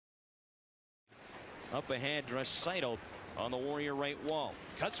Up ahead, Draisaitl on the Warrior right wall.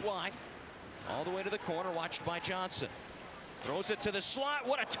 Cuts wide. All the way to the corner, watched by Johnson. Throws it to the slot.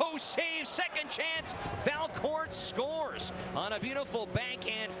 What a toe save. Second chance. Valcourt scores on a beautiful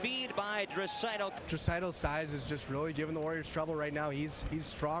backhand feed by Draisaitl. Draisaitl's size is just really giving the Warriors trouble right now. He's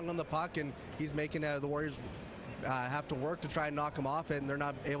strong on the puck, and he's making the Warriors have to work to try and knock him off it, and they're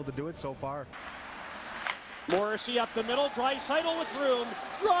not able to do it so far. Morrissey up the middle. Draisaitl with room.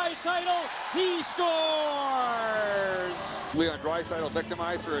 Draisaitl, he scores! Leon Draisaitl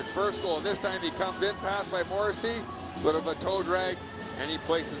victimized for his first goal. This time he comes in, passed by Morrissey, bit of a toe drag, and he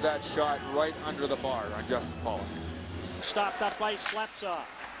places that shot right under the bar on Justin Pollock. Stopped up by Sleptsov.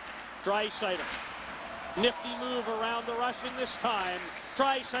 Draisaitl. Nifty move around the Russian this time.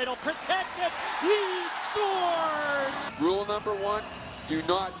 Draisaitl protects it. He scores! Rule number one, do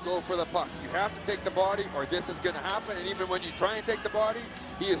not go for the puck. You have to take the body or this is going to happen. And even when you try and take the body,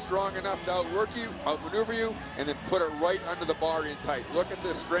 he is strong enough to outwork you, outmaneuver you, and then put it right under the bar in tight. Look at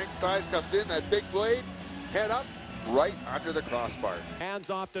this strength, size comes in, that big blade, head up, right under the crossbar. Hands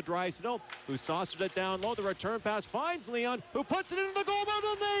off to Draisaitl, who saucers it down low. The return pass finds Leon, who puts it into the goal, but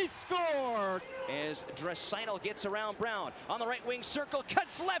then they score. As Draisaitl gets around Brown on the right wing circle,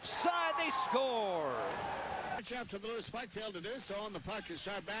 cuts left side, they score. Up to the loose puck field to do so, and the puck is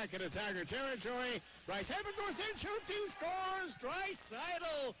shot back into Tiger territory. Draisaitl goes in, shoots, he scores.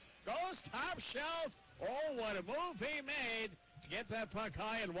 Draisaitl goes top shelf. Oh, what a move he made to get that puck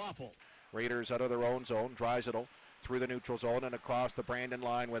high and waffle. Raiders out of their own zone. Draisaitl through the neutral zone and across the Brandon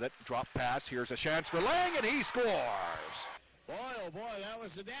line with it. Drop pass. Here's a chance for Lang, and he scores. Boy, oh boy, that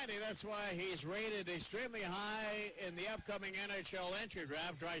was the dandy. That's why he's rated extremely high in the upcoming NHL entry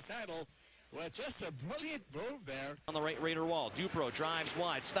draft. Draisaitl with just a brilliant move there. On the right Raider wall, Dupro drives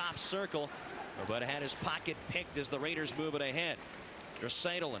wide, stops circle, but had his pocket picked as the Raiders move it ahead.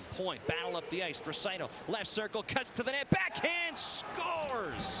 Draisaitl and Point battle up the ice. Draisaitl left circle, cuts to the net, backhand,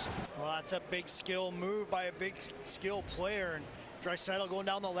 scores! Well, that's a big skill move by a big skill player. And Draisaitl going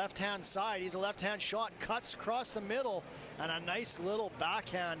down the left-hand side. He's a left-hand shot, cuts across the middle, and a nice little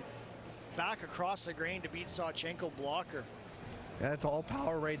backhand back across the grain to beat Sawchenko blocker. That's all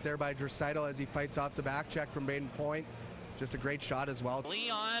power right there by Draisaitl as he fights off the back check from Baden Point. Just a great shot as well.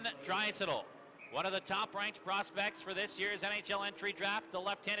 Leon Draisaitl, one of the top-ranked prospects for this year's NHL entry draft. The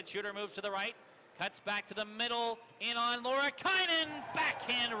left-handed shooter moves to the right, cuts back to the middle, in on Laurikainen,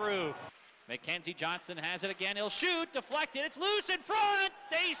 backhand roof. Mackenzie Johnson has it again. He'll shoot, deflected. It's loose in front.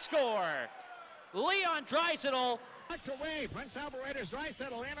 They score. Leon Draisaitl. Back away, Prince Albert Raiders.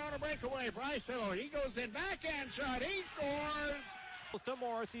 Draisaitl in on a breakaway. Draisaitl, he goes in, backhand shot. He scores. To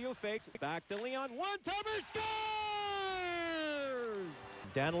Morrissey, who fakes. Back to Leon. One-timer scores!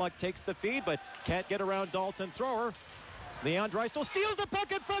 Daniluk takes the feed, but can't get around Dalton thrower. Leon Draisaitl steals the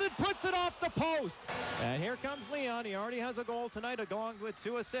puck in front and puts it off the post. And here comes Leon. He already has a goal tonight, along with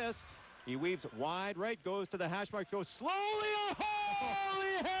 2 assists. He weaves wide right, goes to the hash mark, goes slowly. Oh,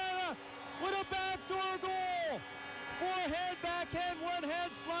 holy hell! What a backdoor goal! Forehand, backhand,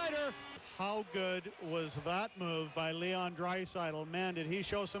 one-hand slider. How good was that move by Leon Draisaitl? Man, did he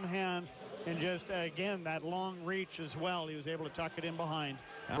show some hands, and just, again, that long reach as well. He was able to tuck it in behind.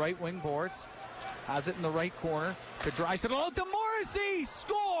 Right wing boards, has it in the right corner to Draisaitl. To Morrissey,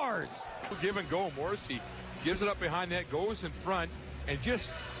 scores! Give and go. Morrissey gives it up behind net, goes in front, and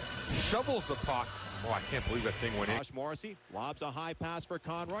just shovels the puck. Oh, I can't believe that thing went in. Josh Morrissey lobs a high pass for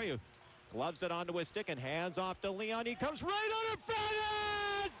Conroy, who gloves it onto his stick and hands off to Leon. He comes right on in front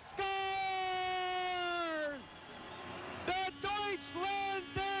and scores! The Deutschland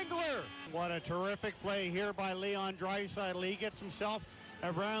Dangler! What a terrific play here by Leon Draisaitl. He gets himself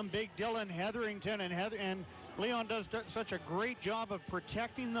around Big Dylan Hetherington, and Leon does such a great job of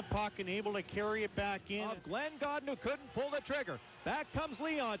protecting the puck and able to carry it back in. Glenn Godden, who couldn't pull the trigger. Back comes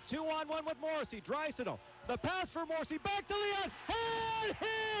Leon, 2-on-1 with Morrissey. Draisaitl, the pass for Morrissey, back to Leon, and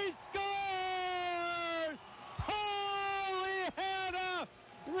he scores! Holy Hannah!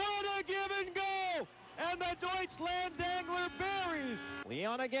 What a give and go! And the Deutschland Dangler buries.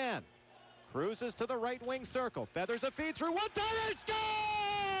 Leon again, cruises to the right wing circle, feathers a feed through, one-timer, score!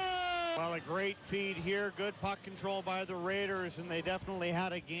 Well, a great feed here, good puck control by the Raiders, and they definitely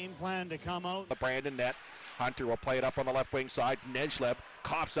had a game plan to come out. The Brandon net. Hunter will play it up on the left wing side. Nedschleb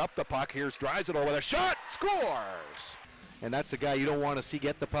coughs up the puck. Here's Draisaitl with a shot. Scores! And that's the guy you don't want to see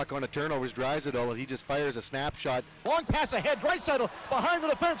get the puck on a turnover is Draisaitl, and he just fires a snapshot. Long pass ahead. Draisaitl behind the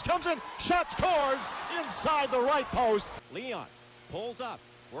defense, comes in, shot, scores inside the right post. Leon pulls up,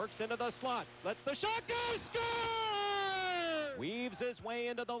 works into the slot, lets the shot go, score! Weaves his way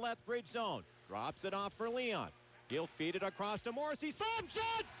into the left bridge zone, drops it off for Leon. He'll feed it across to Morrissey, slap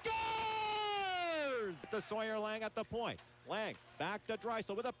shot, scores! with Sawyer Lang at the point. Lang back to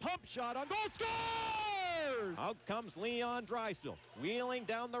Draisaitl with a pump shot on goal. Scores! Out comes Leon Draisaitl, wheeling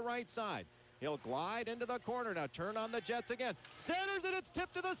down the right side. He'll glide into the corner now, turn on the Jets again. Centers it, it's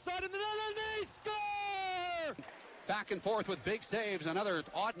tipped to the side, and then they score! Back and forth with big saves, another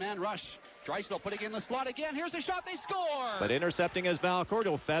odd man rush. Draisaitl putting in the slot again. Here's a shot, they score! But intercepting is Valcourt.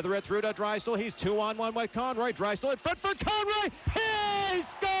 He'll feather it through to Draisaitl. He's 2-on-1 with Conroy. Draisaitl in front for Conroy. He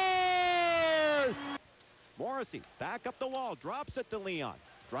scores! Morrissey back up the wall, drops it to Leon.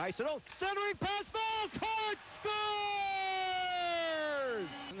 Draisaitl centering pass, Valcourt scores!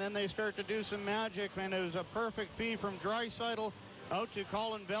 And then they start to do some magic, and it was a perfect feed from Draisaitl out to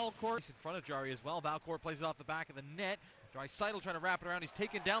Colin Valcourt. He's in front of Jari as well. Valcourt plays it off the back of the net. Draisaitl trying to wrap it around. He's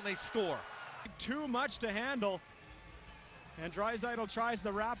taken down. They score. Too much to handle. And Draisaitl tries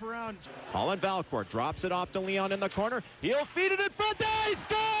the wraparound. Colin Valcourt drops it off to Leon in the corner. He'll feed it in front. They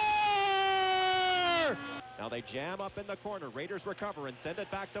score! Now they jam up in the corner. Raiders recover and send it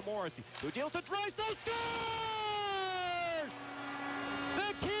back to Morrissey, who deals to Draisaitl. Scores!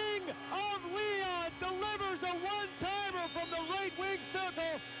 The king of Leon delivers a one-timer from the right wing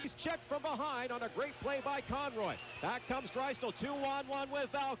circle. He's checked from behind on a great play by Conroy. Back comes Draisaitl, 2-on-1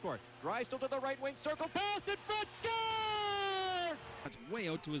 with Valcourt. Draisaitl to the right wing circle, passed in front, score! That's way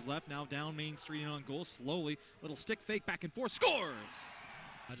out to his left, now down Main Street and on goal slowly. Little stick fake back and forth, scores!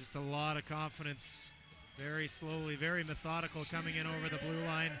 Just a lot of confidence, very slowly, very methodical coming in over the blue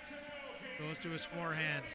line. Goes to his forehand.